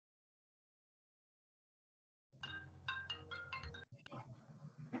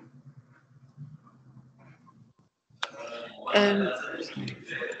Um,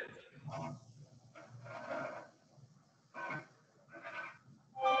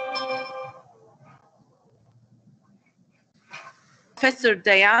 Professor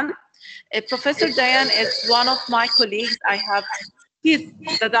Diane. Professor Diane is one of my colleagues. He's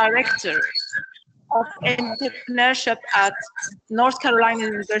the director of entrepreneurship at North Carolina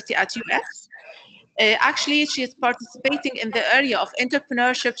University at US. Actually, she is participating in the area of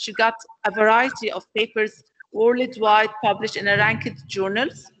entrepreneurship. She got a variety of papers worldwide published in ranked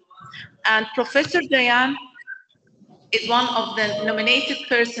journals. And Professor Diane is one of the nominated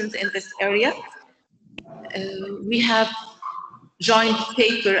persons in this area. We have joint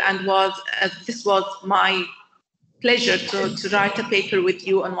paper and this was my pleasure to write a paper with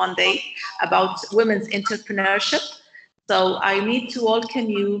you on one day about women's entrepreneurship. So I need to welcome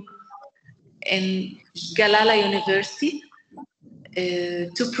you in Galala University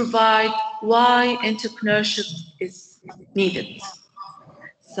to provide why entrepreneurship is needed.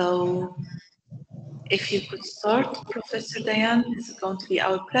 So if you could start, Professor Diane, it's going to be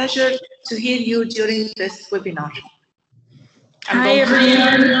our pleasure to hear you during this webinar. Hi,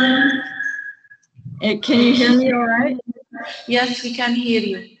 everyone. Can you hear me all right? Yes, we can hear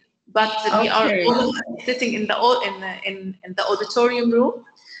you, but we are all sitting in the auditorium room,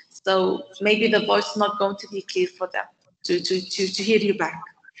 so maybe the voice is not going to be clear for them to hear you back.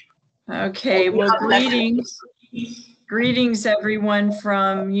 Okay, well, greetings everyone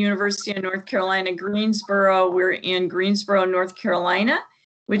from University of North Carolina, Greensboro. We're in Greensboro, North Carolina,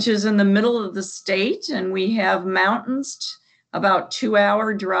 which is in the middle of the state, and we have mountains about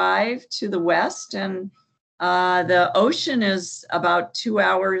 2-hour drive to the west, and the ocean is about 2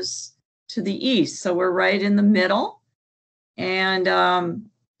 hours to the east. So we're right in the middle, and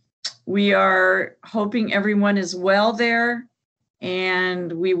we are hoping everyone is well there,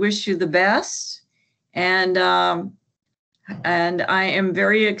 and we wish you the best. And I am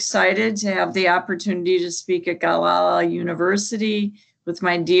very excited to have the opportunity to speak at Galala University with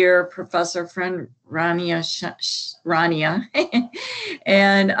my dear professor friend Rania,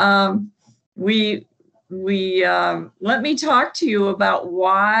 and let me talk to you about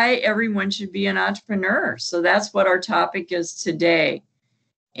why everyone should be an entrepreneur. So that's what our topic is today.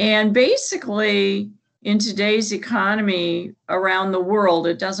 And basically, in today's economy around the world,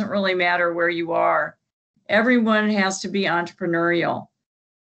 it doesn't really matter where you are. Everyone has to be entrepreneurial.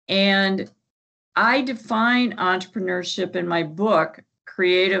 And I define entrepreneurship in my book,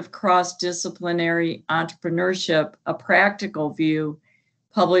 Creative Cross-Disciplinary Entrepreneurship, A Practical View,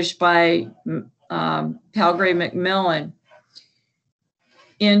 published by Palgrave Macmillan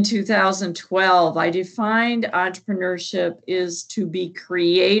in 2012. I defined entrepreneurship is to be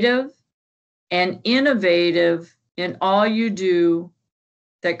creative and innovative in all you do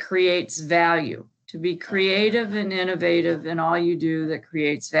that creates value. To be creative and innovative in all you do that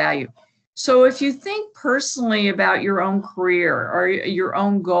creates value. So if you think personally about your own career or your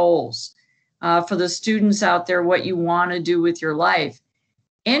own goals, for the students out there, what you want to do with your life,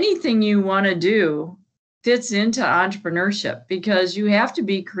 anything you want to do fits into entrepreneurship, because you have to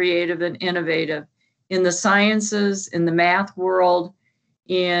be creative and innovative in the sciences, in the math world,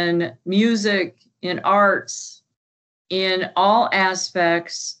 in music, in arts, in all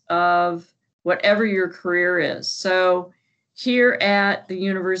aspects of whatever your career is. So here at the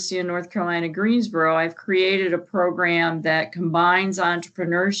University of North Carolina, Greensboro, I've created a program that combines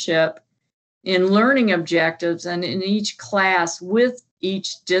entrepreneurship in learning objectives and in each class with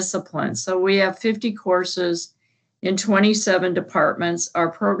each discipline. So we have 50 courses in 27 departments. Our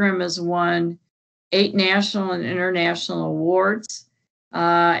program has won 8 national and international awards.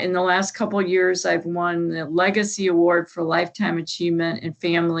 In the last couple of years, I've won the Legacy Award for Lifetime Achievement in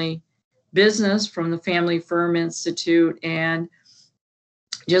Family Business from the Family Firm Institute. And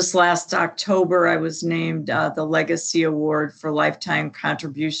just last October, I was named the Legacy Award for Lifetime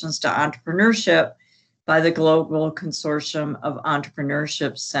Contributions to Entrepreneurship by the Global Consortium of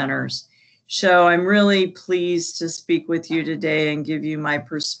Entrepreneurship Centers. So I'm really pleased to speak with you today and give you my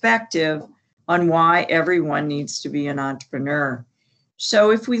perspective on why everyone needs to be an entrepreneur.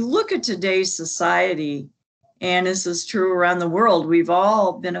 So if we look at today's society, and this is true around the world, we've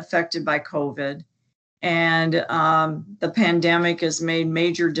all been affected by COVID, and the pandemic has made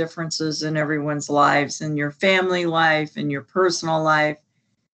major differences in everyone's lives, in your family life, in your personal life,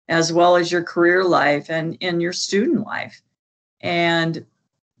 as well as your career life and in your student life. And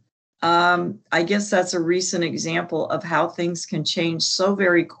I guess that's a recent example of how things can change so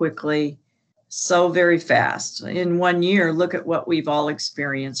very quickly, so very fast. In 1 year, look at what we've all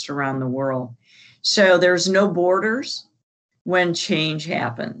experienced around the world. So there's no borders. when change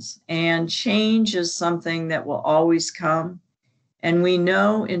happens. And change is something that will always come. And we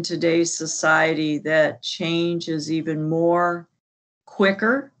know in today's society that change is even more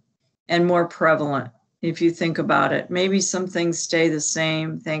quicker and more prevalent. If you think about it, maybe some things stay the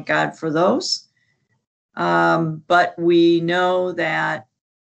same. Thank God for those. But we know that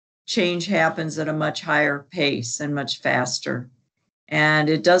change happens at a much higher pace and much faster. And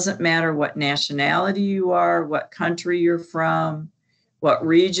it doesn't matter what nationality you are, what country you're from, what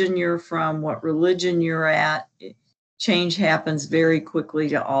region you're from, what religion you're at. Change happens very quickly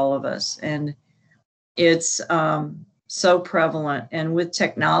to all of us. And it's so prevalent. And with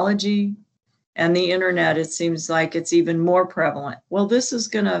technology and the internet, it seems like it's even more prevalent. Well, this is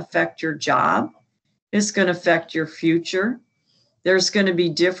going to affect your job. It's going to affect your future. There's going to be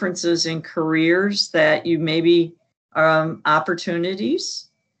differences in careers that you maybe opportunities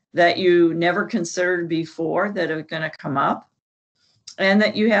that you never considered before that are going to come up, and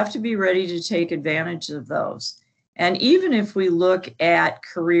that you have to be ready to take advantage of those. And even if we look at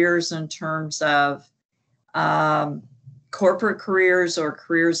careers in terms of corporate careers or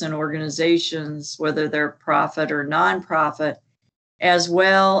careers in organizations, whether they're profit or nonprofit, as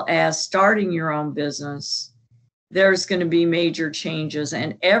well as starting your own business, there's going to be major changes,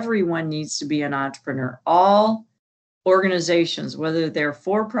 and everyone needs to be an entrepreneur. All organizations, whether they're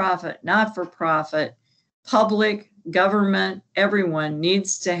for-profit, not-for-profit, public, government, everyone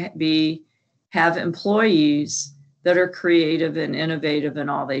needs to have employees that are creative and innovative in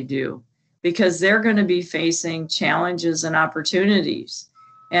all they do, because they're going to be facing challenges and opportunities.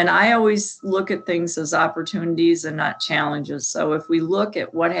 And I always look at things as opportunities and not challenges. So if we look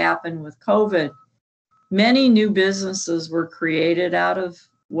at what happened with COVID, many new businesses were created out of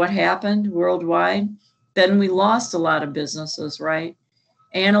what happened worldwide. Then we lost a lot of businesses, right?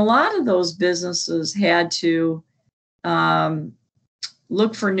 And a lot of those businesses had to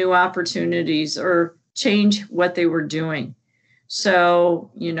look for new opportunities or change what they were doing.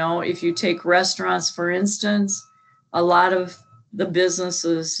 So, if you take restaurants, for instance, a lot of the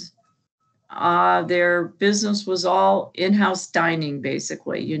businesses, their business was all in-house dining,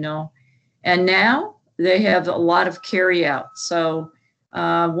 basically, and now they have a lot of carry out. So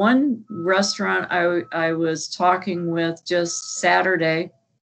one restaurant I was talking with just Saturday,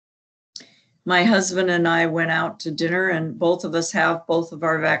 my husband and I went out to dinner, and both of us have both of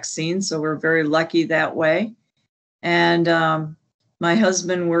our vaccines, so we're very lucky that way. And my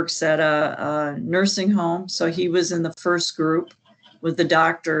husband works at a nursing home, so he was in the first group with the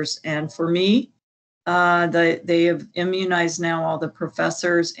doctors. And for me, they have immunized now all the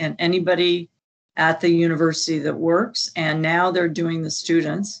professors and anybody at the university that works, and now they're doing the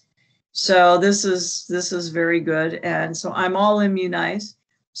students. So this is very good. And so I'm all immunized.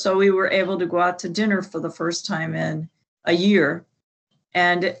 So we were able to go out to dinner for the first time in a year.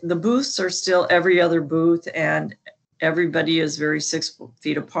 And the booths are still every other booth, and everybody is very 6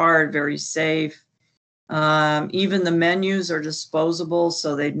 feet apart, very safe. Even the menus are disposable,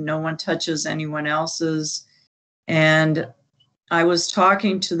 so no one touches anyone else's. And I was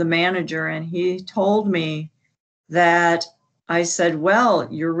talking to the manager, and he told me that I said, well,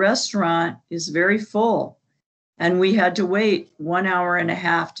 your restaurant is very full. And we had to wait 1.5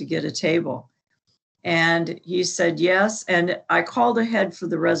 hours to get a table. And he said, yes. And I called ahead for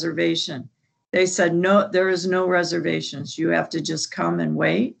the reservation. They said, no, there is no reservations. You have to just come and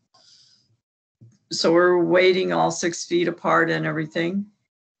wait. So we're waiting all 6 feet apart and everything.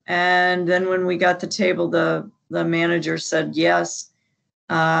 And then when we got the table, the manager said, yes,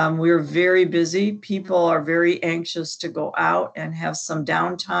 we're very busy. People are very anxious to go out and have some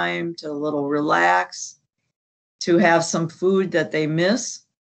downtime, to a little relax, to have some food that they miss,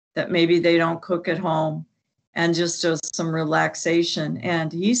 that maybe they don't cook at home, and just some relaxation.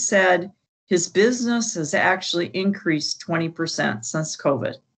 And he said his business has actually increased 20% since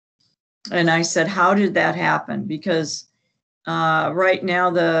COVID. And I said, how did that happen? Because right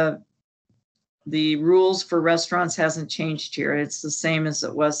now the rules for restaurants hasn't changed here. It's the same as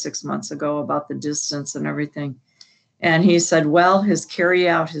it was 6 months ago about the distance and everything. And he said, well, his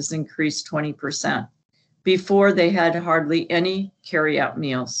carryout has increased 20%. Before, they had hardly any carryout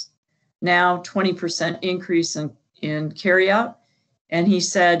meals. Now 20% increase in carryout. And he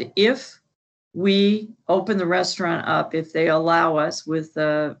said, if we open the restaurant up, if they allow us with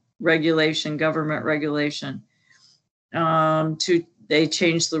the regulation, government regulation, they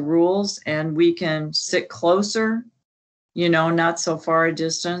change the rules and we can sit closer, not so far a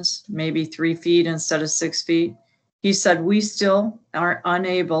distance, maybe 3 feet instead of 6 feet. He said, we still are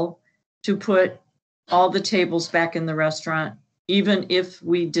unable to put all the tables back in the restaurant, even if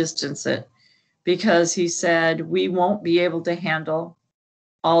we distance it. because he said, we won't be able to handle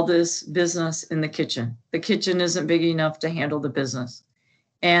all this business in the kitchen. The kitchen isn't big enough to handle the business.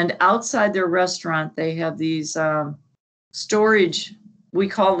 And outside their restaurant, they have these storage, we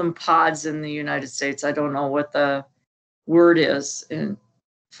call them pods in the United States. I don't know what the word is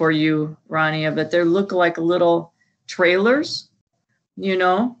for you, Rania, but they look like little trailers, you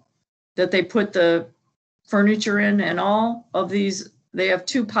know, that they put the furniture in, and all of these, they have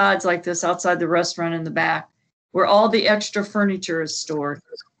 2 pods like this outside the restaurant in the back where all the extra furniture is stored.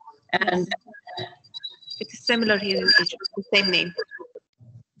 And It's similar here in Egypt, the same name.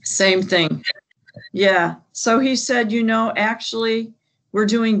 Same thing. Yeah. So he said, you know, actually, we're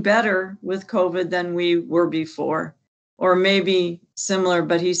doing better with COVID than we were before, or maybe similar,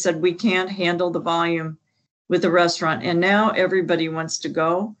 but he said we can't handle the volume with the restaurant. And now everybody wants to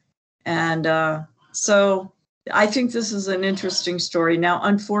go. And so I think this is an interesting story. Now,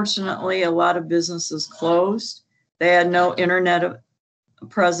 unfortunately, a lot of businesses closed. They had no internet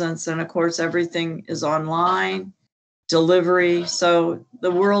presence. And of course, everything is online, delivery. So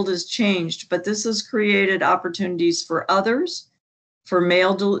the world has changed, but this has created opportunities for others, for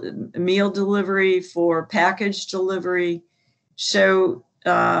meal delivery, for package delivery. So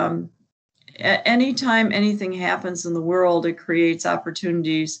anytime anything happens in the world, it creates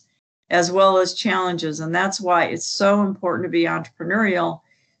opportunities as well as challenges. And that's why it's so important to be entrepreneurial,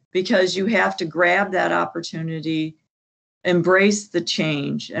 because you have to grab that opportunity, embrace the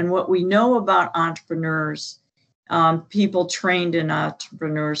change. And what we know about entrepreneurs, people trained in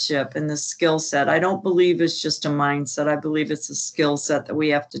entrepreneurship and the skill set, I don't believe it's just a mindset. I believe it's a skill set that we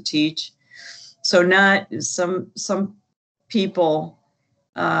have to teach. So not some people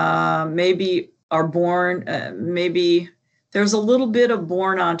maybe are born, maybe there's a little bit of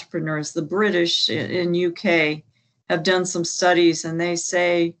born entrepreneurs. The British in UK have done some studies, and they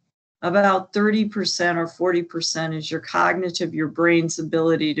say about 30% or 40% is your cognitive, your brain's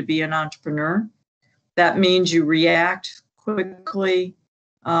ability to be an entrepreneur. That means you react quickly,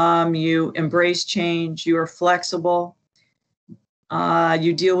 you embrace change, you are flexible,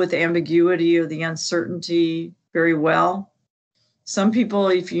 you deal with the ambiguity or the uncertainty very well. Some people,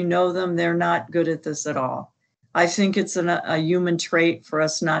 if you know them, they're not good at this at all. I think it's a human trait for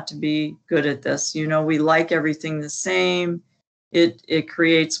us not to be good at this. You know, we like everything the same. It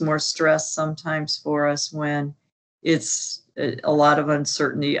creates more stress sometimes for us when it's a lot of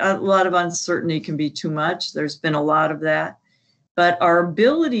uncertainty. A lot of uncertainty can be too much. There's been a lot of that. But our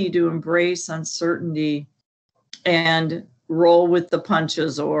ability to embrace uncertainty and roll with the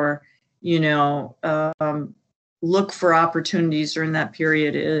punches, or, you know, look for opportunities during that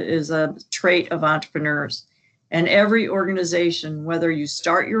period is a trait of entrepreneurs. And every organization, whether you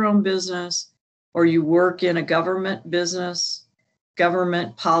start your own business or you work in a government business,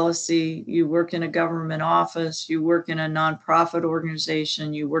 government policy, you work in a government office, you work in a nonprofit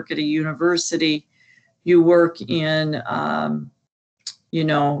organization, you work at a university, you work in, a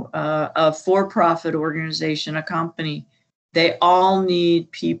for-profit organization, a company, they all need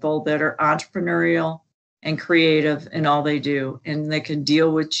people that are entrepreneurial and creative in all they do, and they can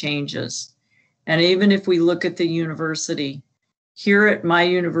deal with changes. And even if we look at the university, here at my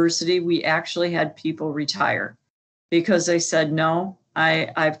university, we actually had people retire because they said, no,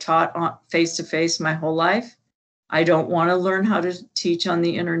 I've taught face-to-face my whole life. I don't want to learn how to teach on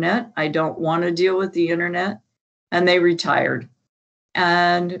the internet. I don't want to deal with the internet. And they retired.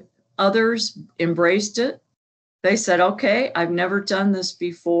 And others embraced it. They said, okay, I've never done this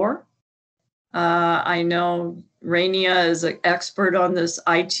before. I know Rania is an expert on this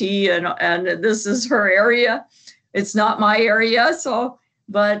IT, and this is her area. It's not my area.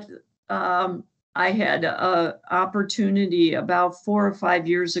 But I had an opportunity about 4 or 5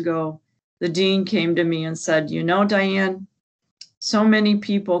 years ago. The dean came to me and said, you know, Diane, so many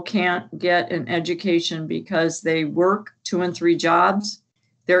people can't get an education because they work 2 and 3 jobs.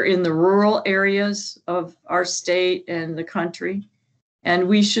 They're in the rural areas of our state and the country. And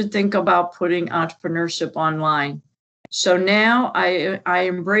we should think about putting entrepreneurship online. So now I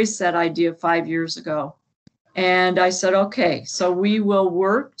embraced that idea 5 years ago. And I said, okay, so we will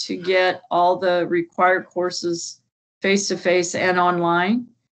work to get all the required courses face-to-face and online.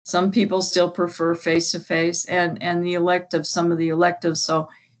 Some people still prefer face-to-face and the electives, some of the electives. So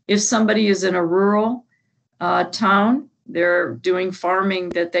if somebody is in a rural town, they're doing farming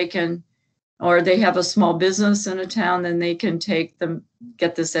that they can, or they have a small business in a town, then they can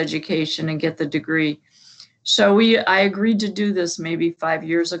get this education and get the degree. So I agreed to do this maybe 5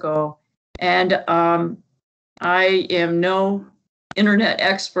 years ago. And I am no internet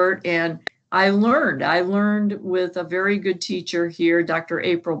expert, and I learned with a very good teacher here, Dr.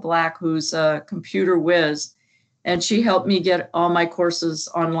 April Black, who's a computer whiz, and she helped me get all my courses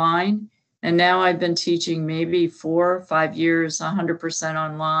online. And now I've been teaching maybe 4 or 5 years, 100%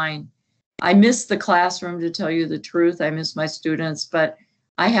 online. I miss the classroom, to tell you the truth. I miss my students, but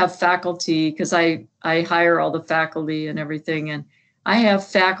I have faculty, because I hire all the faculty and everything. And I have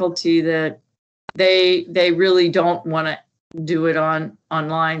faculty that they really don't want to do it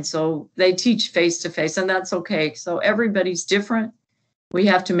online. So they teach face to face, and that's okay. So everybody's different. We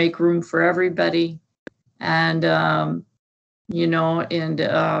have to make room for everybody. And,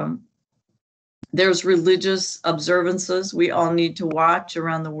 there's religious observances we all need to watch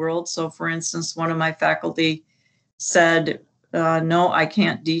around the world. So for instance, one of my faculty said, no, I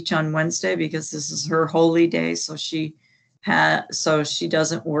can't teach on Wednesday because this is her holy day. So she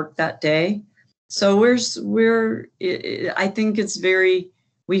doesn't work that day. So I think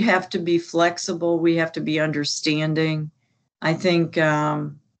we have to be flexible. We have to be understanding. I think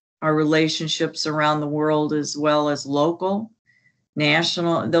our relationships around the world, as well as local,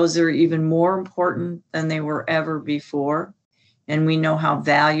 national, those are even more important than they were ever before. And we know how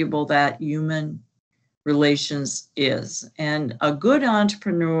valuable that human relations is. And a good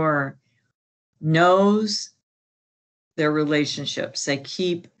entrepreneur knows their relationships. They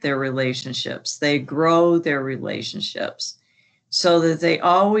keep their relationships. They grow their relationships so that they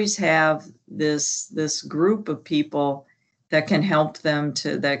always have this group of people that can help them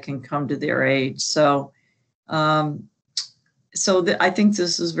that can come to their aid. So I think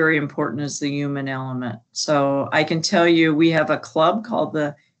this is very important, as the human element. So I can tell you, we have a club called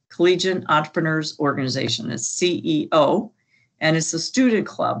the Collegiate Entrepreneurs Organization. It's CEO, and it's a student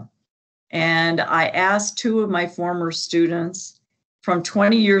club. And I asked 2 of my former students from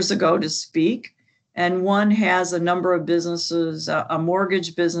 20 years ago to speak. And one has a number of businesses, a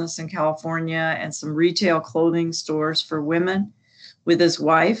mortgage business in California and some retail clothing stores for women with his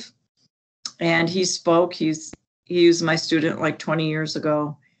wife. And he spoke. He was my student like 20 years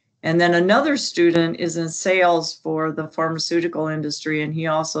ago. And then another student is in sales for the pharmaceutical industry, and he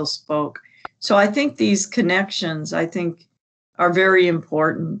also spoke. So I think these connections, are very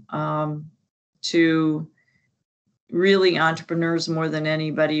important to really entrepreneurs more than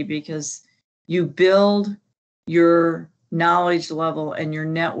anybody, because you build your knowledge level and your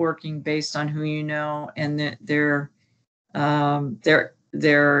networking based on who you know and their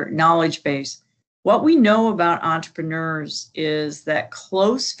knowledge base. What we know about entrepreneurs is that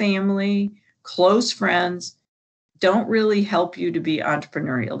close family, close friends don't really help you to be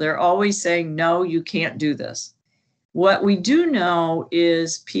entrepreneurial. They're always saying, no, you can't do this. What we do know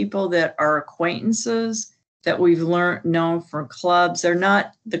is people that are acquaintances that we've known from clubs. They're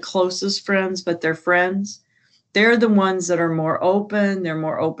not the closest friends, but they're friends. They're the ones that are more open. They're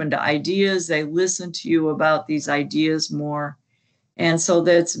more open to ideas. They listen to you about these ideas more. And so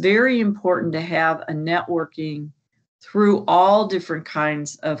that's very important to have a networking through all different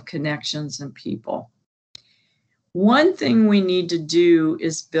kinds of connections and people. One thing we need to do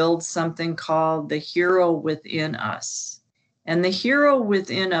is build something called the hero within us. And the hero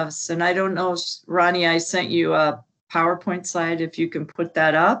within us, and I don't know, Ronnie, I sent you a PowerPoint slide. If you can put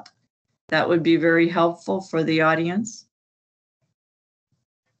that up, that would be very helpful for the audience.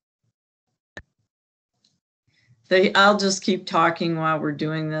 I'll just keep talking while we're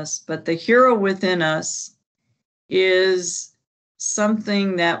doing this, but the hero within us is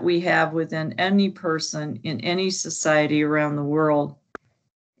something that we have within any person in any society around the world.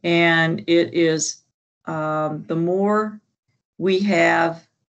 And it is the more we have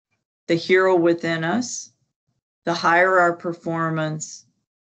the hero within us, the higher our performance.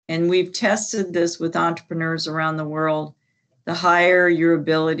 And we've tested this with entrepreneurs around the world, the higher your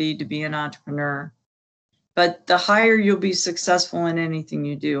ability to be an entrepreneur. But the higher you'll be successful in anything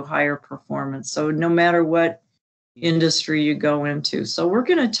you do, higher performance. So no matter what industry you go into. So we're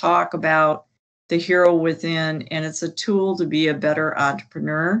going to talk about the hero within, and it's a tool to be a better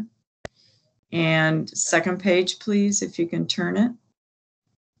entrepreneur. And second page, please, if you can turn it.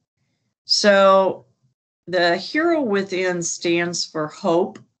 So the hero within stands for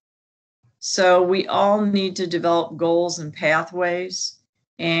hope. So we all need to develop goals and pathways.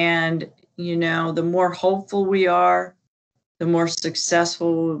 And, the more hopeful we are, the more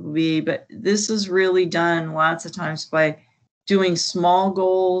successful we'll be. But this is really done lots of times by doing small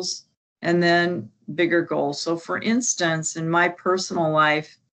goals and then bigger goals. So for instance, in my personal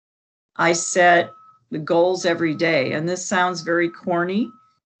life, I set the goals every day. And this sounds very corny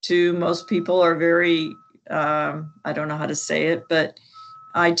to most people, or very, I don't know how to say it, but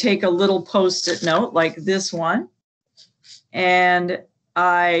I take a little Post-it note like this one, and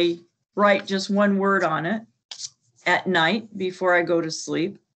I write just one word on it at night before I go to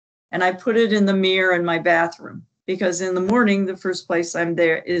sleep. And I put it in the mirror in my bathroom, because in the morning, the first place I'm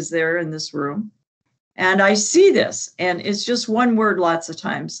there is there in this room. And I see this, and it's just one word lots of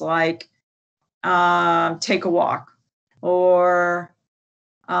times, like take a walk, or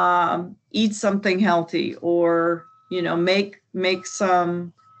eat something healthy, or, you know, make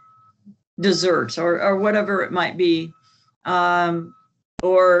some desserts, or whatever it might be,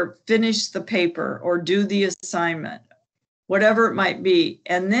 or finish the paper, or do the assignment, whatever it might be.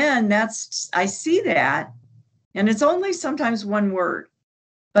 And then I see that, and it's only sometimes one word,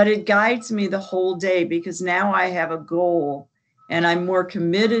 but it guides me the whole day, because now I have a goal and I'm more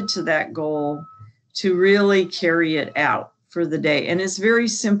committed to that goal to really carry it out for the day. And it's very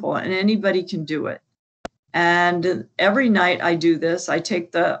simple, and anybody can do it. And every night I do this. I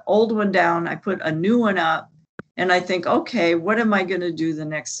take the old one down, I put a new one up, and I think, okay, what am I going to do the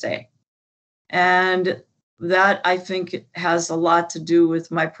next day? And that, I think, has a lot to do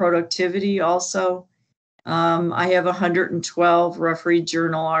with my productivity also. I have 112 referee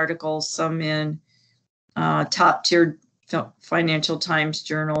journal articles, some in top tier Financial Times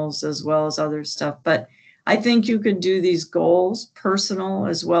journals, as well as other stuff. But I think you could do these goals, personal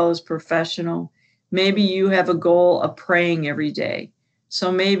as well as professional. Maybe you have a goal of praying every day,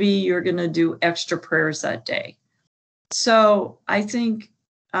 so maybe you're going to do extra prayers that day. So I think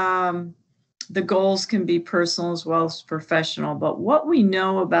the goals can be personal as well as professional. But what we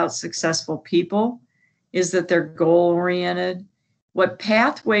know about successful people is that they're goal-oriented. What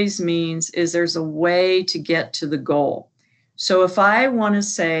pathways means is there's a way to get to the goal. So if I want to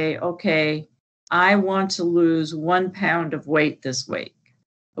say, okay, I want to lose 1 pound of weight this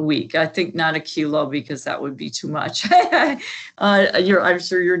week, I think not a kilo, because that would be too much. I'm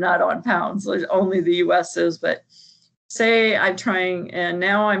sure you're not on pounds, only the US is, but say I'm trying, and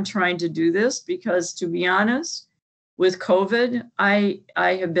now I'm trying to do this because, to be honest, with COVID, I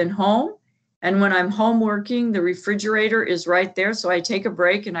have been home. And when I'm home working, the refrigerator is right there. So I take a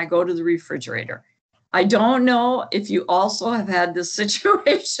break and I go to the refrigerator. I don't know if you also have had this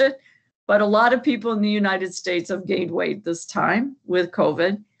situation, but a lot of people in the United States have gained weight this time with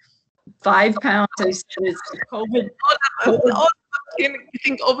COVID. 5 pounds. I said it's COVID. All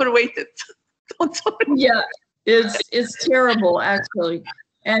getting overweighted. Yeah, it's terrible, actually.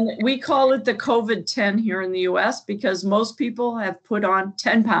 And we call it the COVID-10 here in the US, because most people have put on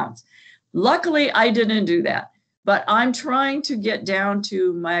 10 pounds. Luckily, I didn't do that, but I'm trying to get down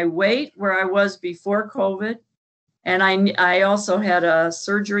to my weight where I was before COVID. And I also had a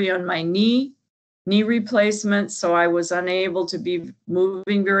surgery on my knee replacement, so I was unable to be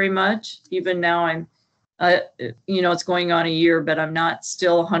moving very much. Even now I'm, it's going on a year, but I'm not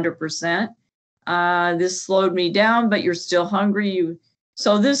still 100%. This slowed me down, but you're still hungry.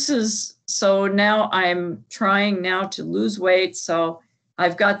 So now I'm trying now to lose weight. So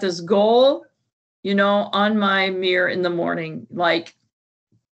I've got this goal, on my mirror in the morning, like,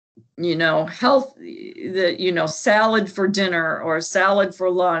 health, salad for dinner or salad for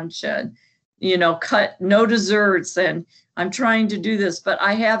lunch, and, cut no desserts. And I'm trying to do this, but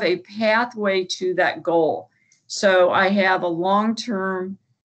I have a pathway to that goal. So I have a long-term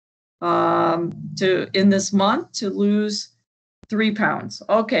in this month to lose 3 pounds.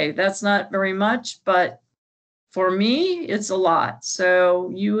 Okay, that's not very much, but for me, it's a lot. So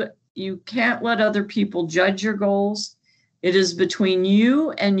you can't let other people judge your goals. It is between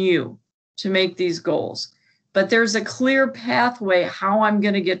you and you to make these goals. But there's a clear pathway how I'm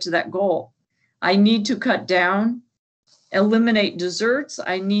going to get to that goal. I need to cut down, eliminate desserts.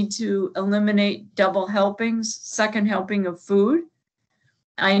 I need to eliminate double helpings, second helping of food.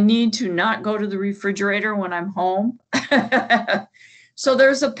 I need to not go to the refrigerator when I'm home. So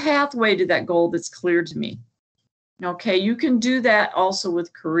there's a pathway to that goal that's clear to me. Okay, you can do that also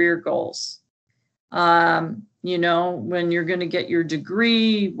with career goals. When you're going to get your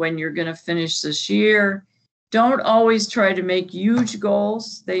degree, when you're going to finish this year, don't always try to make huge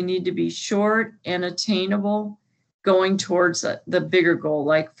goals. They need to be short and attainable, going towards the bigger goal.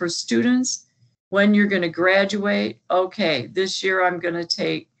 Like for students, when you're going to graduate, okay, this year I'm going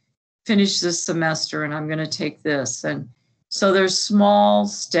to finish this semester and I'm going to take this. And so there's small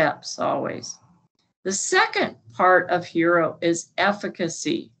steps always. The second part of HERO is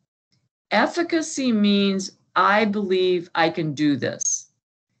efficacy. Efficacy means I believe I can do this.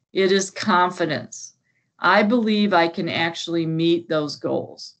 It is confidence. I believe I can actually meet those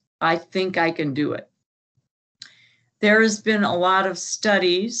goals. I think I can do it. There has been a lot of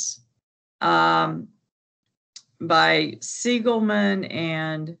studies by Siegelman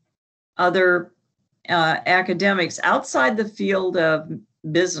and other academics outside the field of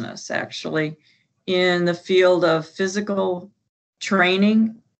business, actually, in the field of physical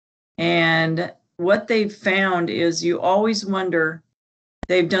training. And what they've found is you always wonder,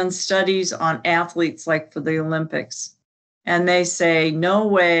 they've done studies on athletes like for the Olympics, and they say, no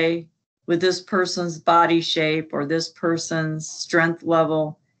way with this person's body shape or this person's strength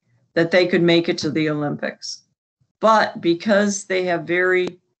level that they could make it to the Olympics. But because they have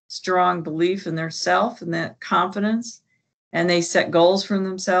very strong belief in their self and that confidence, and they set goals for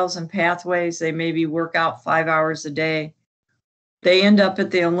themselves and pathways, they maybe work out 5 hours a day, they end up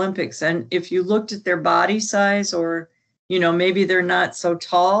at the Olympics. And if you looked at their body size, or, maybe they're not so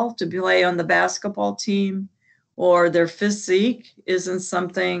tall to play on the basketball team, or their physique isn't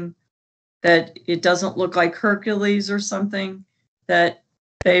something that it doesn't look like Hercules or something, that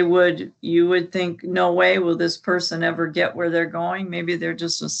you would think, no way will this person ever get where they're going. Maybe they're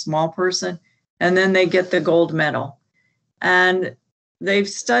just a small person, and then they get the gold medal. And they've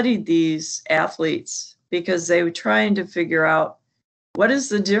studied these athletes because they were trying to figure out, what is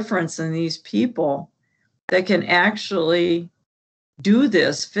the difference in these people that can actually do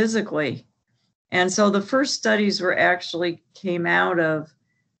this physically? And so the first studies came out of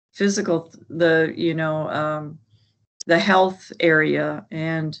physical, the health area,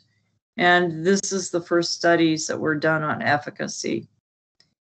 and this is the first studies that were done on efficacy.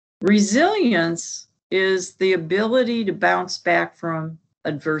 Resilience is the ability to bounce back from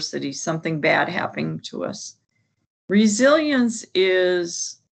adversity, something bad happening to us. Resilience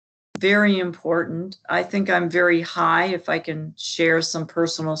is very important. I think I'm very high, if I can share some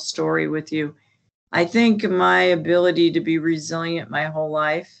personal story with you. I think my ability to be resilient my whole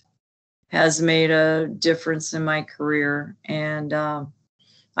life has made a difference in my career. And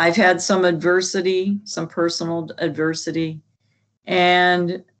I've had some adversity, some personal adversity,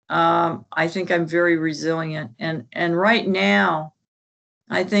 and I think I'm very resilient. And right now,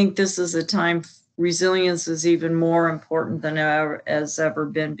 I think this is a time resilience is even more important than has ever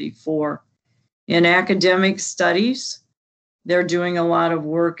been before. In academic studies, they're doing a lot of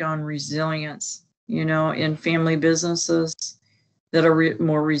work on resilience, in family businesses that are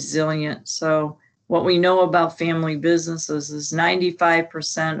more resilient. So what we know about family businesses is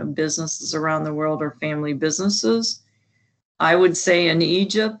 95% of businesses around the world are family businesses. I would say in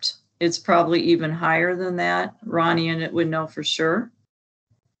Egypt, it's probably even higher than that. Ronnie and it would know for sure.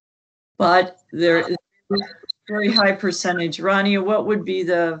 But there is a very high percentage. Ronnie, what would be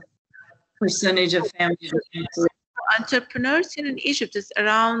the percentage of family businesses? Entrepreneurs here in Egypt is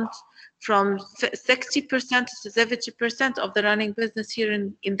around from 60% to 70% of the running business here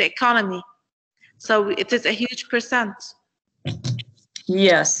in the economy. So it is a huge percent.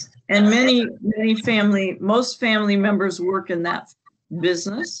 Yes. And most family members work in that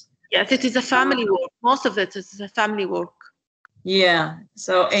business. Yes, it is a family work. Most of it is a family work. Yeah.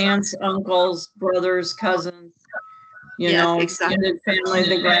 So aunts, uncles, brothers, cousins, exactly. Family,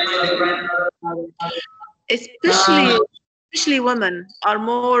 the grandmother. Especially women are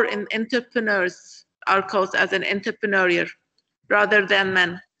more in entrepreneurs, are called as an entrepreneur rather than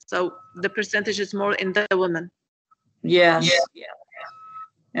men. So the percentage is more in the women. Yes. Yeah.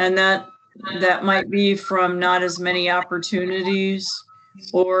 And that might be from not as many opportunities,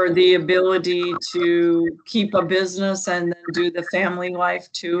 or the ability to keep a business and then do the family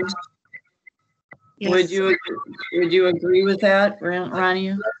life too. Yes. Would you agree with that,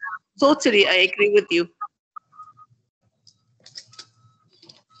 Rania? Totally, I agree with you.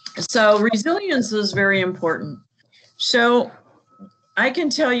 So resilience is very important. So I can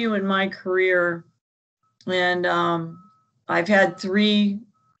tell you in my career, and I've had 3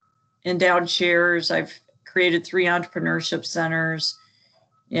 endowed chairs. I've created 3 entrepreneurship centers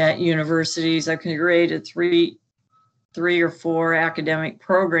at universities. I've created 3 or 4 academic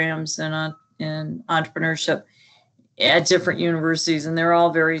programs in entrepreneurship at different universities, and they're all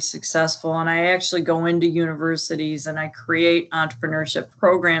very successful. And I actually go into universities and I create entrepreneurship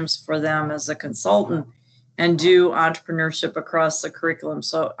programs for them as a consultant and do entrepreneurship across the curriculum.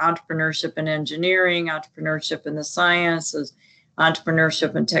 So entrepreneurship in engineering, entrepreneurship in the sciences,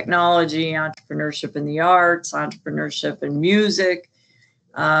 entrepreneurship in technology, entrepreneurship in the arts, entrepreneurship in music.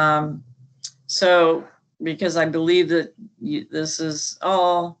 So because I believe that this is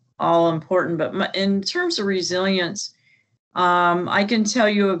all important, but in terms of resilience, I can tell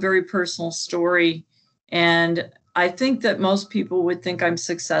you a very personal story, and I think that most people would think I'm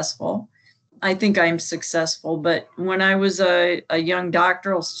successful. I think I'm successful, but when I was a young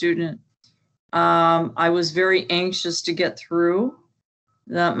doctoral student, I was very anxious to get through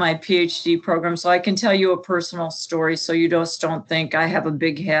my PhD program. So I can tell you a personal story, so you just don't think I have a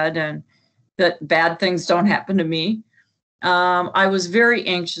big head and that bad things don't happen to me. I was very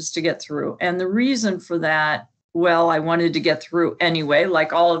anxious to get through. And the reason for that, well, I wanted to get through anyway,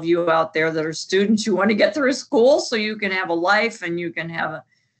 like all of you out there that are students, you want to get through school so you can have a life and you can have a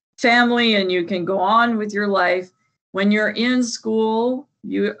family and you can go on with your life. When you're in school,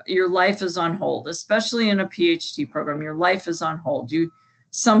 your life is on hold, especially in a PhD program. Your life is on hold. You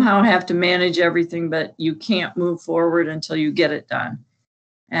somehow have to manage everything, but you can't move forward until you get it done.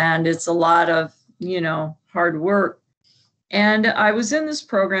 And it's a lot of, hard work. And I was in this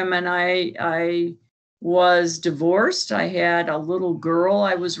program and I was divorced. I had a little girl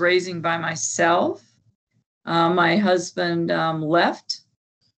I was raising by myself. My husband left.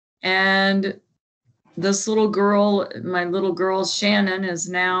 And this little girl, my little girl, Shannon,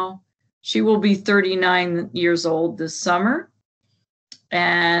 she will be 39 years old this summer.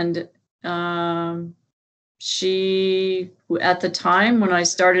 And she, at the time when I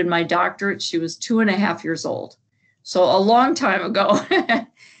started my doctorate, she was 2.5 years old. So a long time ago.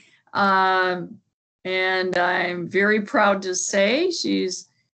 And I'm very proud to say she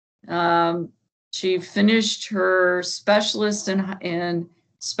finished her specialist in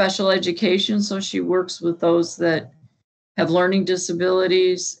special education. So she works with those that have learning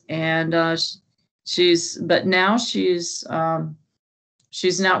disabilities. And but now she's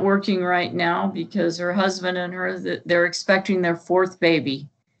not working right now because her husband and her, they're expecting their 4th baby.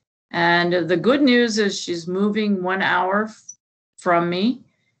 And the good news is she's moving 1 hour from me.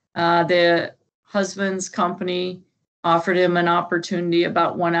 The husband's company offered him an opportunity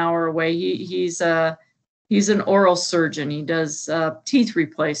about 1 hour away. He's an oral surgeon. He does teeth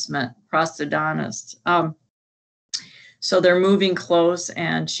replacement, prosthodontist. So they're moving close,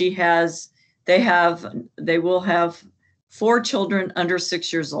 and they will have 4 children under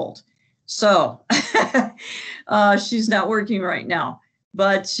 6 years old. So she's not working right now,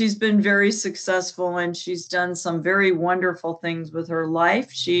 but she's been very successful and she's done some very wonderful things with her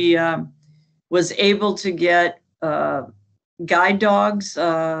life. She was able to get guide dogs,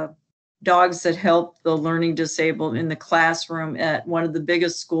 dogs that help the learning disabled in the classroom at one of the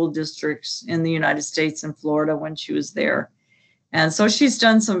biggest school districts in the United States in Florida when she was there. And so she's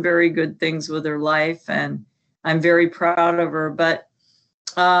done some very good things with her life, and I'm very proud of her. But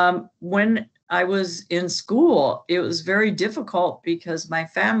when I was in school, it was very difficult because my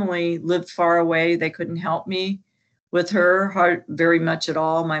family lived far away. They couldn't help me with her very much at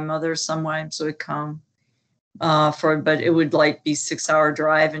all. My mother sometimes would come but it would be 6-hour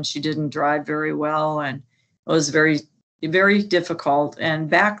drive, and she didn't drive very well. And it was very, very difficult. And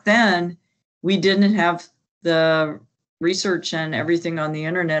back then we didn't have the research and everything on the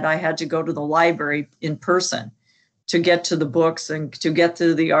internet. I had to go to the library in person to get to the books and to get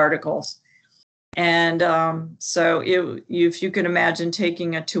to the articles. And so if you can imagine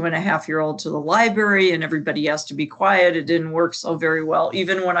taking a 2.5-year-old to the library and everybody has to be quiet, it didn't work so very well,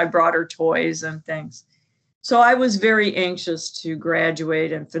 even when I brought her toys and things. So I was very anxious to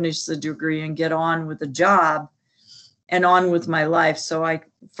graduate and finish the degree and get on with the job and on with my life. So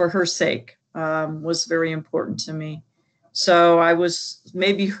for her sake, was very important to me. So I was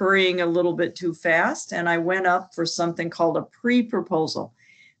maybe hurrying a little bit too fast, and I went up for something called a pre-proposal.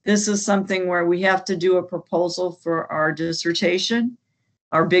 This is something where we have to do a proposal for our dissertation,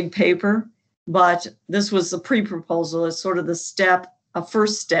 our big paper, but this was the pre-proposal. It's sort of a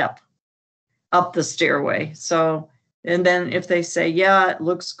first step up the stairway. So, and then if they say, yeah, it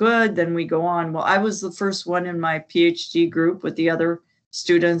looks good, then we go on. Well, I was the first one in my PhD group with the other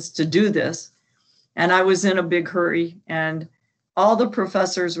students to do this. And I was in a big hurry, and all the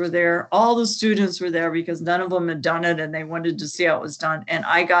professors were there. All the students were there because none of them had done it, and they wanted to see how it was done. And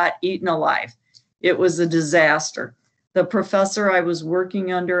I got eaten alive. It was a disaster. The professor I was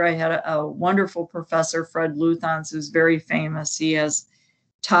working under, I had a wonderful professor, Fred Luthans, who's very famous. He has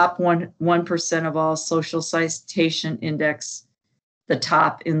top 1% of all social citation index, the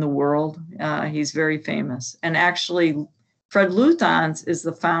top in the world. He's very famous. And actually, Fred Luthans is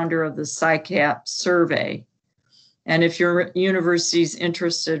the founder of the SciCap survey. And if your university's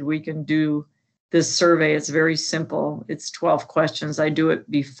interested, we can do this survey. It's very simple. It's 12 questions. I do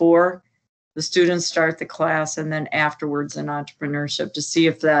it before the students start the class and then afterwards in entrepreneurship to see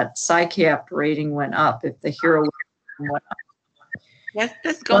if that SciCap rating went up, if the hero went up. Yes,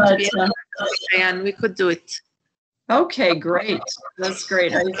 that's going to be and we could do it. Okay, great. That's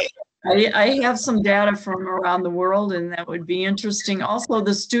great. I have some data from around the world, and that would be interesting. Also,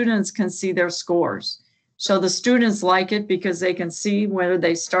 the students can see their scores. So the students like it because they can see where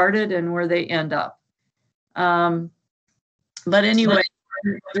they started and where they end up. But anyway,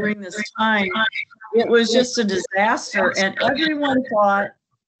 during this time, it was just a disaster. And everyone thought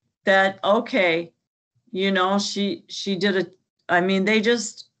that, okay, you know, she did they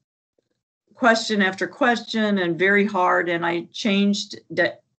just question after question and very hard. And I changed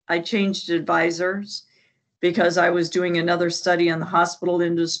advisors because I was doing another study on the hospital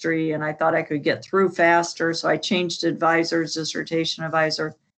industry and I thought I could get through faster. So I changed advisors, dissertation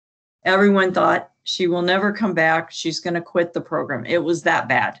advisor. Everyone thought she will never come back. She's going to quit the program. It was that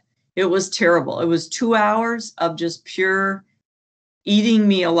bad. It was terrible. It was 2 hours of just pure eating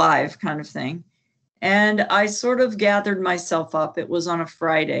me alive kind of thing. And I sort of gathered myself up. It was on a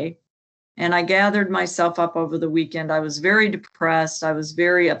Friday. And I gathered myself up over the weekend. I was very depressed. I was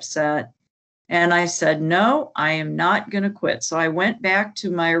very upset. And I said, no, I am not going to quit. So I went back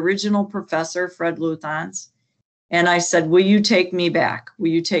to my original professor, Fred Luthans, and I said, will you take me back? Will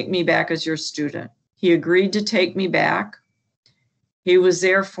you take me back as your student? He agreed to take me back. He was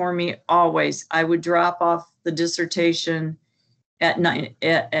there for me always. I would drop off the dissertation at night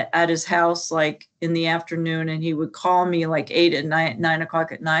at his house, like in the afternoon, and he would call me like 9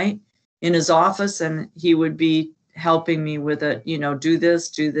 o'clock at night in his office, and he would be helping me with it, you know, do this,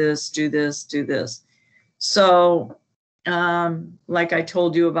 do this, do this, do this. So like I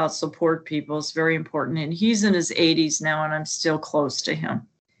told you about support people, it's very important. And he's in his 80s now, and I'm still close to him.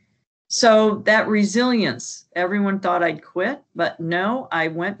 So that resilience, everyone thought I'd quit, but no, I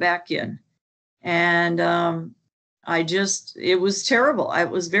went back in. And it was terrible. It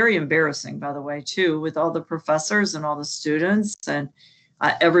was very embarrassing, by the way, too, with all the professors and all the students. And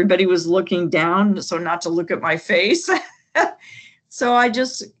everybody was looking down, so not to look at my face. So I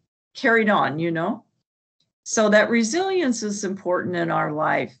just carried on, you know. So that resilience is important in our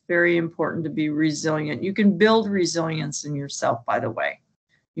life, very important to be resilient. You can build resilience in yourself, by the way.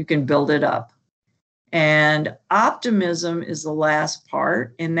 You can build it up. And optimism is the last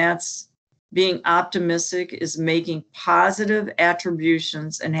part, and that's being optimistic is making positive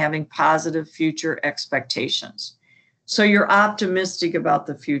attributions and having positive future expectations. So you're optimistic about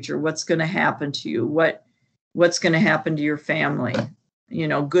the future, what's going to happen to you, what's going to happen to your family, you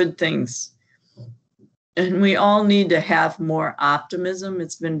know, good things. And we all need to have more optimism.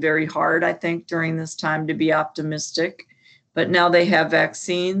 It's been very hard, I think, during this time to be optimistic. But now they have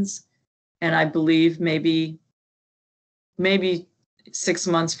vaccines, and I believe maybe 6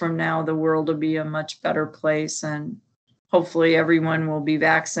 months from now, the world will be a much better place, and hopefully everyone will be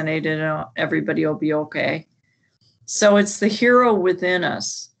vaccinated and everybody will be okay. So it's the hero within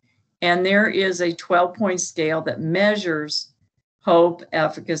us. And there is a 12-point scale that measures hope,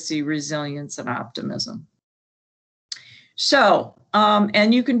 efficacy, resilience, and optimism. So,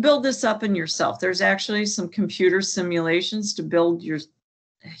 and you can build this up in yourself. There's actually some computer simulations to build your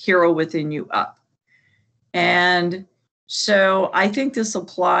hero within you up. And so I think this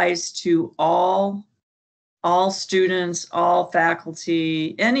applies to all students, all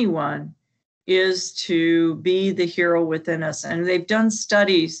faculty, anyone, is to be the hero within us. And they've done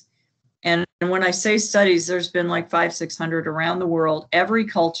studies. And when I say studies, there's been like 500-600 around the world, every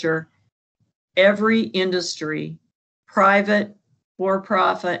culture, every industry, private,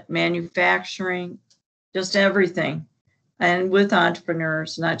 for-profit, manufacturing, just everything. And with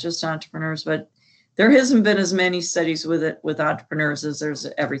entrepreneurs, not just entrepreneurs, but there hasn't been as many studies with entrepreneurs as there's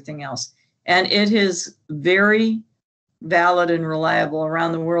everything else. And it is very valid and reliable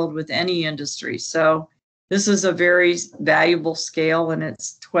around the world with any industry. So this is a very valuable scale, and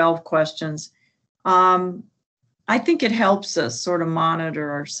it's 12 questions. I think it helps us sort of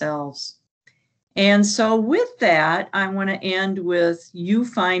monitor ourselves. And so with that, I want to end with you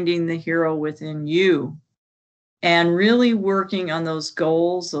finding the hero within you and really working on those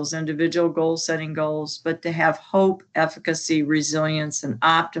goals, those individual goal setting goals, but to have hope, efficacy, resilience, and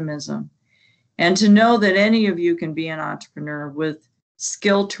optimism. And to know that any of you can be an entrepreneur with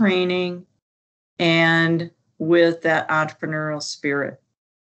skill training and with that entrepreneurial spirit.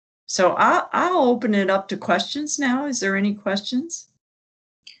 So I'll open it up to questions now. Is there any questions?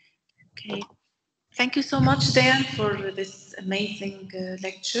 Okay. Thank you so much, Diane, for this amazing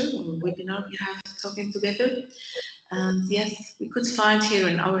lecture or webinar we have talking together. And yes, we could find here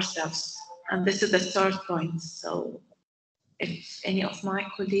in ourselves. And this is the start point. So if any of my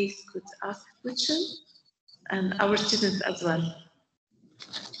colleagues could ask a question, and our students as well.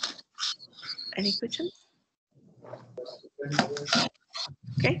 Any questions?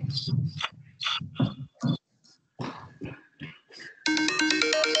 Okay.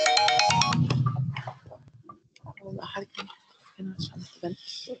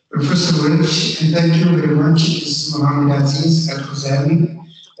 Professor Welch, thank you very much. This is Mohammed Aziz Al-Khuzami,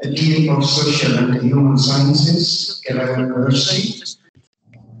 Dean of Social and Human Sciences, Kerala University,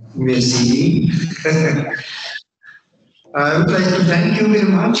 USCD. I would like to thank you very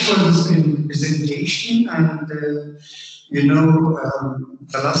much for this presentation. And,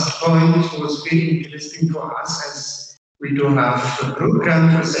 the last point was very interesting for us, as we do have a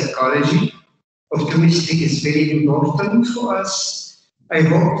program for psychology. Optimistic is very important for us. I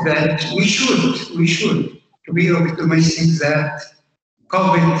hope that we should to be optimistic that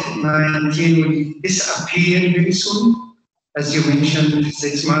COVID-19 will disappear very soon, as you mentioned,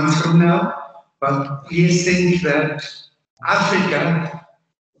 6 months from now. But please think that Africa,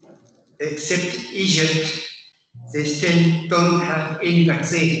 except Egypt, they still don't have any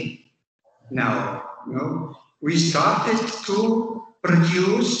vaccine now. We started to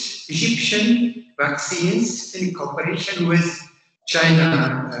produce Egyptian vaccines in cooperation with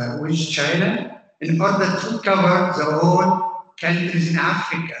China, in order to cover the whole countries in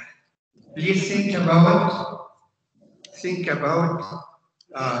Africa. Please think about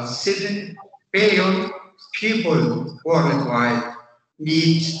 7 billion people worldwide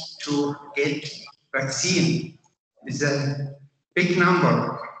need to get vaccine. It's a big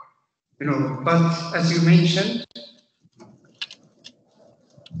number, but as you mentioned,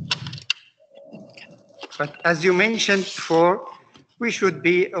 before, we should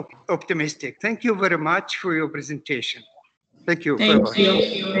be optimistic. Thank you very much for your presentation. Thank you. Thank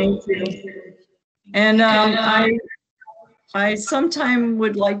you. Thank you. And I sometime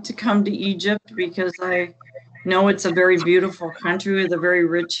would like to come to Egypt, because I know it's a very beautiful country with a very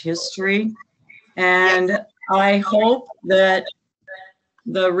rich history. And I hope that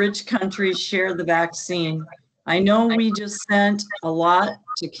the rich countries share the vaccine. I know we just sent a lot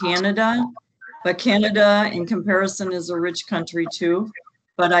to Canada, but Canada in comparison is a rich country too.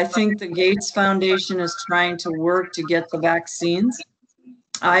 But I think the Gates Foundation is trying to work to get the vaccines.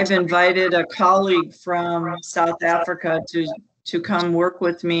 I've invited a colleague from South Africa to come work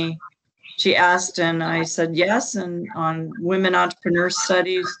with me. She asked, and I said yes, and on women entrepreneur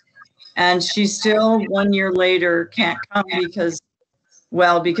studies. And she still 1 year later can't come because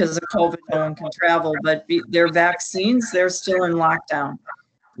of COVID, no one can travel. But their vaccines, they're still in lockdown,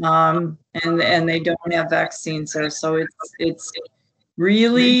 and they don't have vaccines there. So it's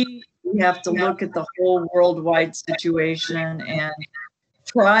really, we have to look at the whole worldwide situation and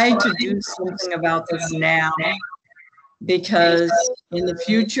try to do something about this now, because in the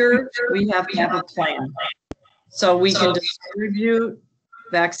future we have to have a plan so we can distribute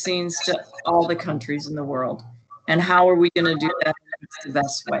vaccines to all the countries in the world. And how are we going to do that? It's the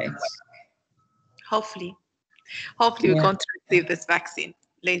best way. Hopefully we're going to receive this vaccine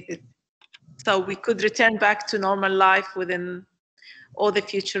later, so we could return back to normal life within all the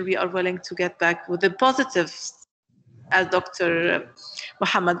future. We are willing to get back with the positives, as Dr.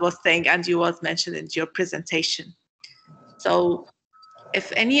 Muhammad was saying, and you was mentioned in your presentation. So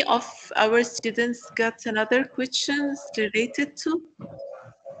if any of our students got another questions related to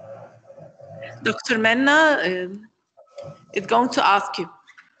Dr. Menna, is going to ask you.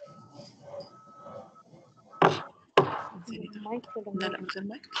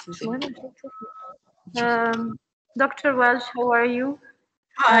 Dr. Welsh, how are you?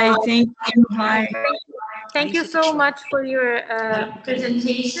 Hi, thank you. Hi. Thank you so much for your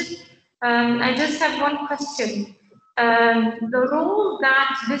presentation. I just have one question. The role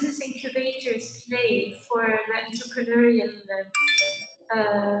that business incubators play for the entrepreneurial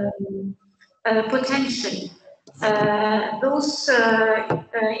potential. Those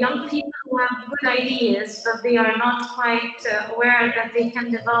young people who have good ideas, but they are not quite aware that they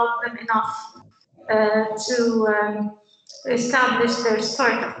can develop them enough to establish their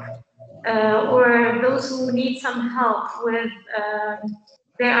startup, or those who need some help with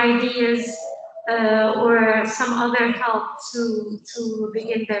their ideas or some other help to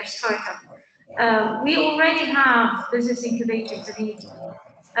begin their startup. We already have business incubators in Egypt,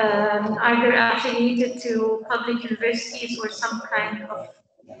 either affiliated to public universities or some kind of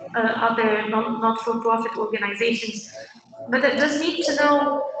other not-for-profit organizations. But I just need to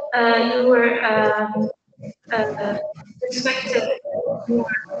know your perspective, your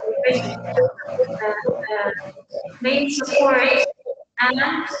vision, main support, and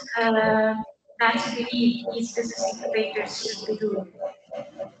that you believe these business incubators should be doing.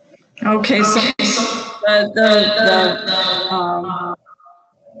 Okay, so the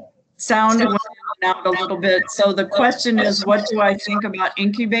sound went out a little bit. So the question is, what do I think about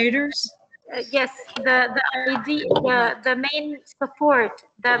incubators? Yes, the idea, the main support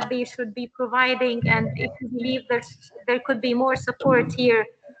that they should be providing, and if you believe there could be more support here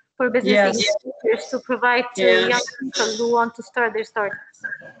for business incubators to provide to young people who want to start their startups.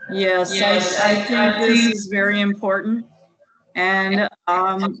 Yes, I think this is very important. And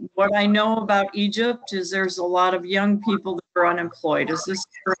what I know about Egypt is there's a lot of young people that are unemployed. Is this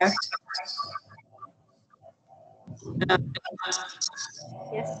correct?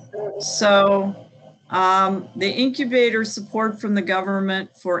 Yes. So the incubator support from the government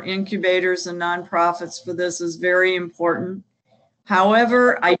for incubators and nonprofits for this is very important.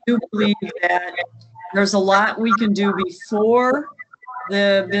 However, I do believe that there's a lot we can do before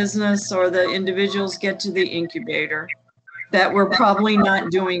the business or the individuals get to the incubator that we're probably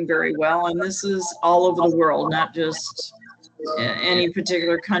not doing very well. And this is all over the world, not just any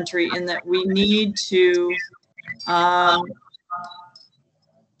particular country, in that we need to have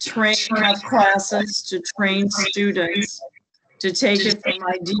classes to train students to take it from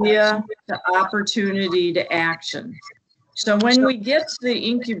idea to opportunity to action. So when we get to the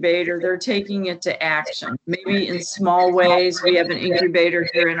incubator, they're taking it to action, maybe in small ways. We have an incubator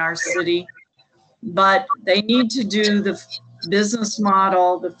here in our city, but they need to do the business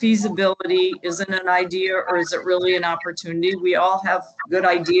model, the feasibility. Is it an idea or is it really an opportunity? We all have good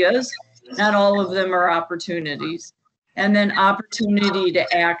ideas. Not all of them are opportunities. And then opportunity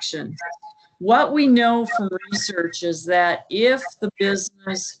to action. What we know from research is that if the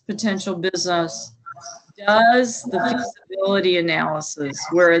potential business does the feasibility analysis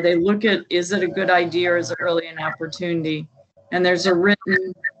where they look at, is it a good idea or is it really an opportunity? And there's a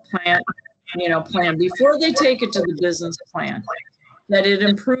written plan before they take it to the business plan, that it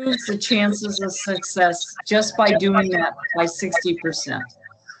improves the chances of success just by doing that by 60%.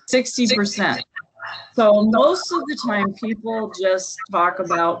 60%. So most of the time people just talk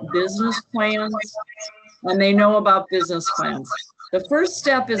about business plans and they know about business plans. The first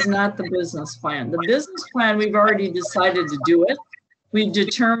step is not the business plan. The business plan, we've already decided to do it. We've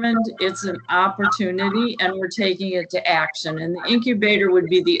determined it's an opportunity and we're taking it to action. And the incubator would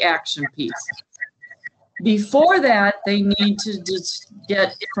be the action piece. Before that, they need to just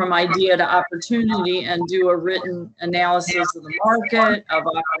get from idea to opportunity and do a written analysis of the market, of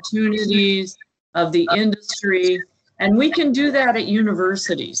opportunities, of the industry. And we can do that at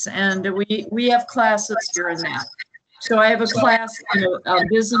universities. And we have classes here in that. So I have a class in a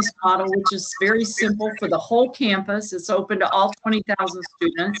business model, which is very simple for the whole campus. It's open to all 20,000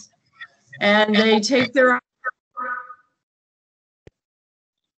 students. And they take their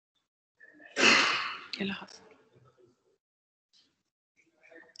ايه اللي حصل؟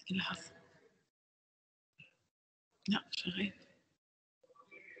 ايه اللي حصل؟ لا شغال.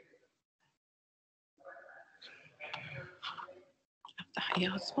 افتح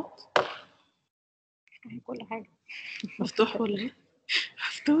ايه هظبط؟ كل حاجة. مفتوح ولا ايه؟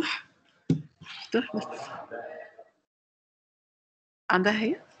 مفتوح. مفتوح بس. عندها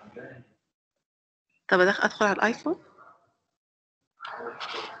هي؟ طب ادخل على الايفون؟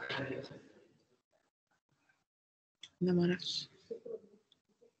 انا ما اعرفش.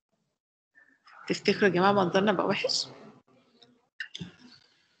 تفتكروا يا جماعه منظرنا بقى وحش؟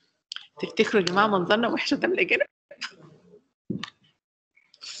 تفتكروا يا جماعه منظرنا وحش قدام الاجانب؟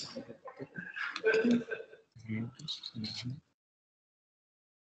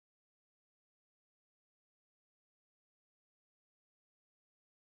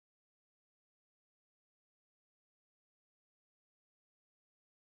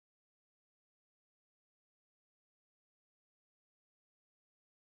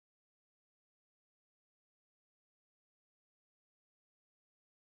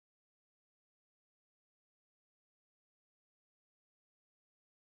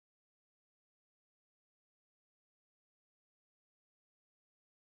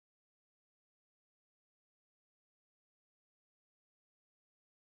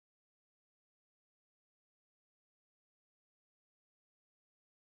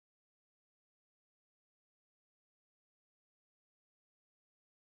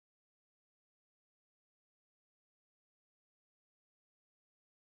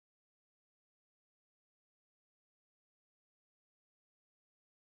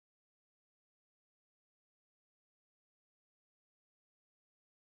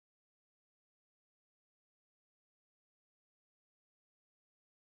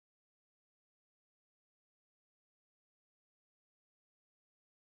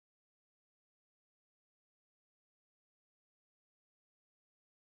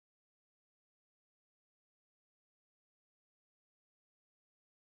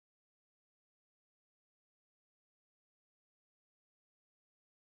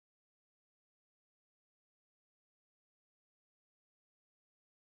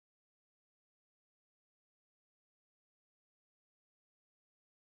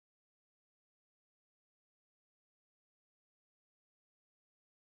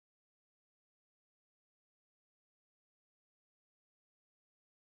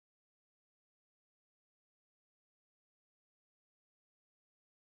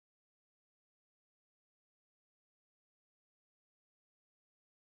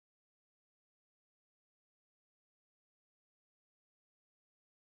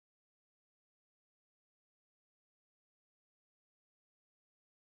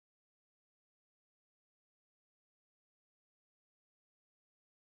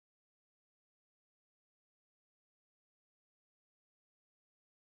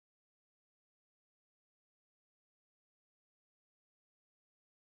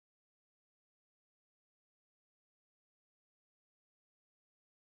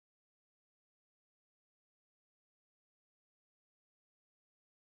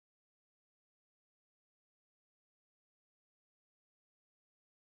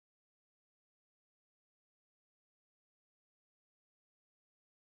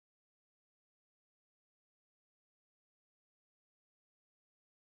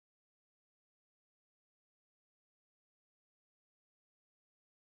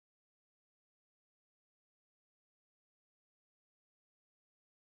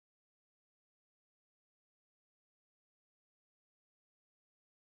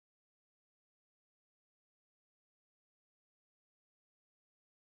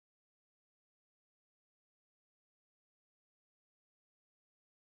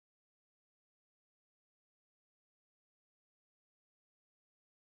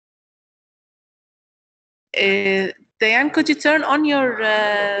 Diane, could you turn on your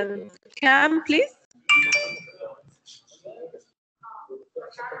cam, please?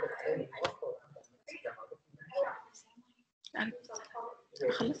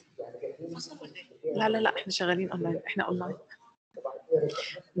 لا لا لا احنا شغالين اونلاين احنا اونلاين.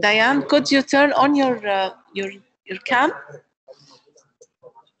 Diane, could you turn on your cam?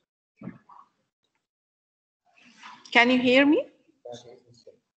 Can you hear me?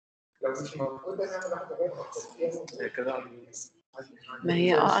 ما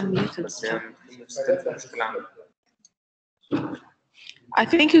هي unmuted. I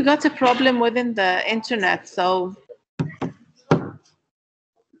think you got a problem within the internet, so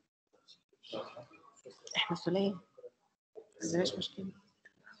احنا سليم. مفيش مشكلة.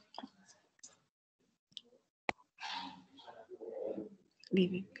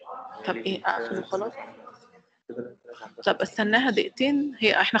 leaving. طب ايه اقفل وخلاص؟ طب استناها دقيقتين،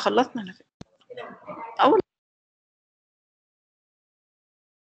 هي احنا خلصنا على فكرة. اول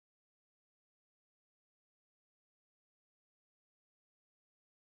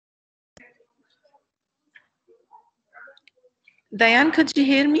Diane, could you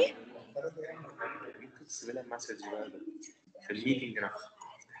hear me?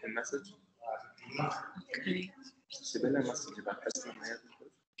 Okay.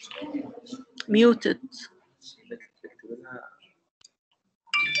 Muted.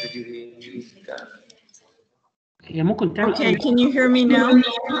 Okay, can you hear me now?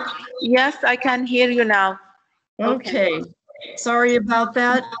 Yes, I can hear you now. Okay. Sorry about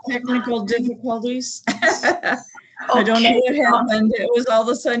that. Technical difficulties. I don't know what happened. It was all of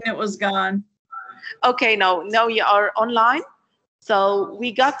a sudden it was gone. Okay, now you are online. So we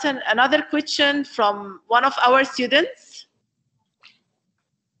got another question from one of our students.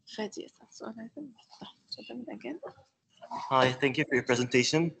 Hi, thank you for your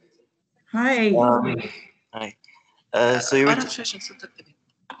presentation. Hi. Hi. So you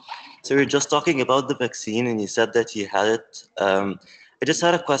were just talking about the vaccine, and you said that you had it. I just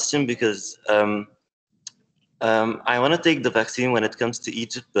had a question because I want to take the vaccine when it comes to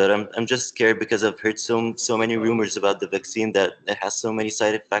Egypt, but I'm just scared because I've heard so many rumors about the vaccine that it has so many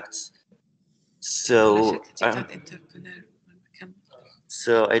side effects. So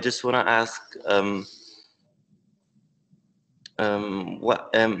I just want to ask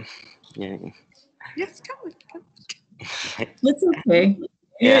yeah. Yes, come. It's okay.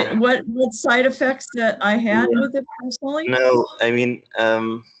 Yeah. What side effects that I had with it personally? No, I mean,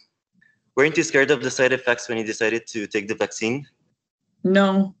 weren't you scared of the side effects when you decided to take the vaccine?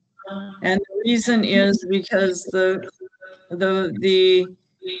 No, and the reason is because the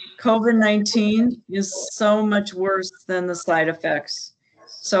COVID-19 is so much worse than the side effects.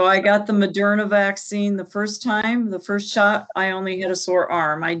 So I got the Moderna vaccine the first time, the first shot, I only had a sore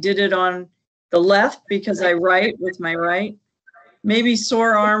arm. I did it on the left because I write with my right. Maybe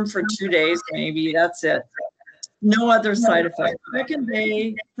sore arm for 2 days, maybe, that's it. No other side effects.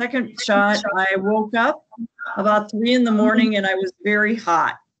 Second shot, I woke up about 3 in the morning and I was very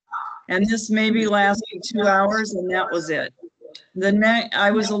hot. And this maybe lasted 2 hours and that was it. I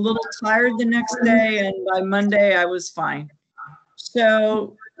was a little tired the next day and by Monday I was fine.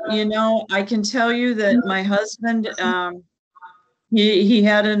 So, you know, I can tell you that my husband, he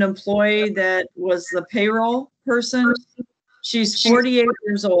had an employee that was the payroll person. She's 48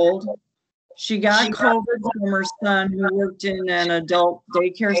 years old. She got COVID from her son who worked in an adult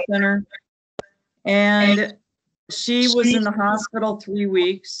daycare center. And she was in the hospital 3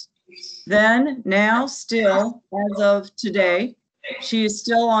 weeks. Then, now, still, as of today, she is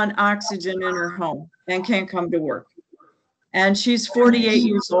still on oxygen in her home and can't come to work. And she's 48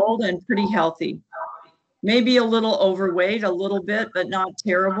 years old and pretty healthy. Maybe a little overweight, a little bit, but not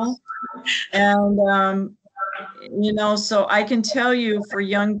terrible. And, you know, so I can tell you for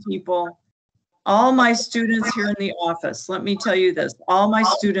young people, all my students here in the office, let me tell you this, all my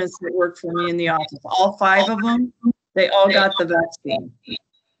students that work for me in the office, all 5 of them, they all got the vaccine.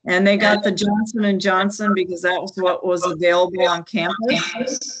 And they got the Johnson & Johnson because that was what was available on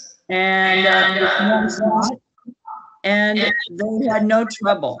campus. And and they had no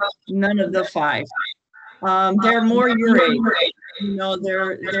trouble, none of the 5. They're more your age, you know,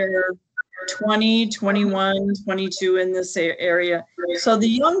 they're 20, 21, 22 in this area. So the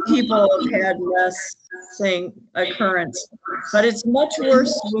young people have had less occurrence, but it's much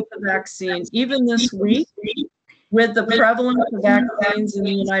worse with the vaccine. Even this week, with the prevalence of vaccines in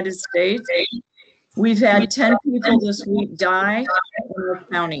the United States, we've had 10 people this week die in our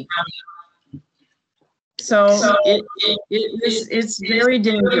county. So it's very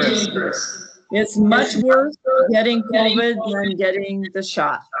dangerous. It's much worse getting COVID than getting the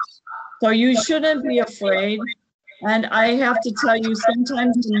shot. So you shouldn't be afraid. And I have to tell you,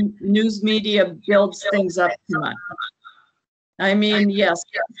 sometimes the news media builds things up too much. I mean, yes,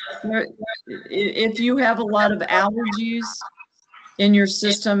 if you have a lot of allergies in your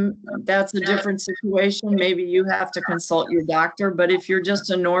system, that's a different situation. Maybe you have to consult your doctor, but if you're just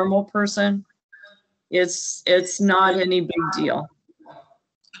a normal person, it's not any big deal.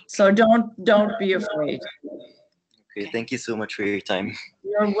 So don't be afraid. Okay, thank you so much for your time.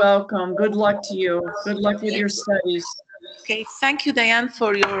 You're welcome. Good luck to you. Good luck with your studies. Okay, thank you, Diane,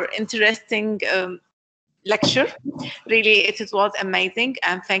 for your interesting lecture. Really, it was amazing,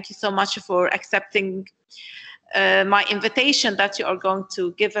 and thank you so much for accepting my invitation that you are going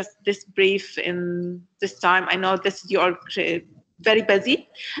to give us this brief in this time. I know you are very busy,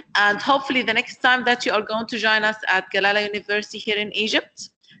 and hopefully the next time that you are going to join us at Galala University here in Egypt,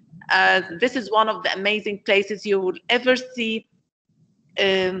 this is one of the amazing places you will ever see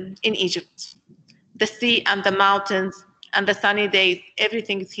in Egypt. The sea and the mountains and the sunny days,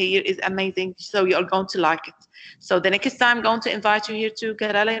 everything here is amazing, so you are going to like it. So the next time I'm going to invite you here to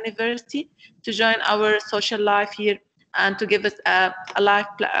Galala University to join our social life here and to give us a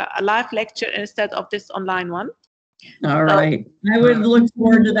live lecture instead of this online one. All right. I would look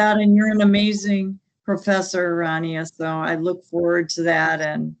forward to that, and you're an amazing professor, Rania, so I look forward to that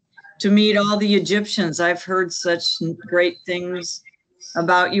and to meet all the Egyptians. I've heard such great things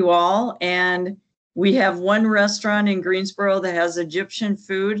about you all, and we have one restaurant in Greensboro that has Egyptian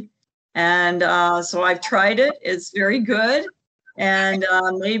food, and so I've tried it. It's very good and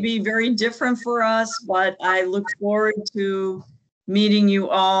maybe very different for us, but I look forward to meeting you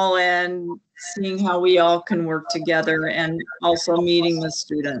all and seeing how we all can work together, and also meeting the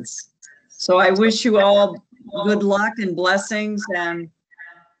students. So I wish you all good luck and blessings and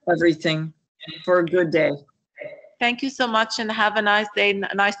everything for a good day. Thank you so much, and have a nice day.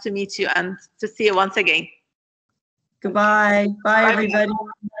 Nice to meet you and to see you once again. Goodbye. Bye, everybody.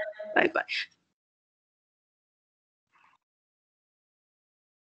 Bye-bye.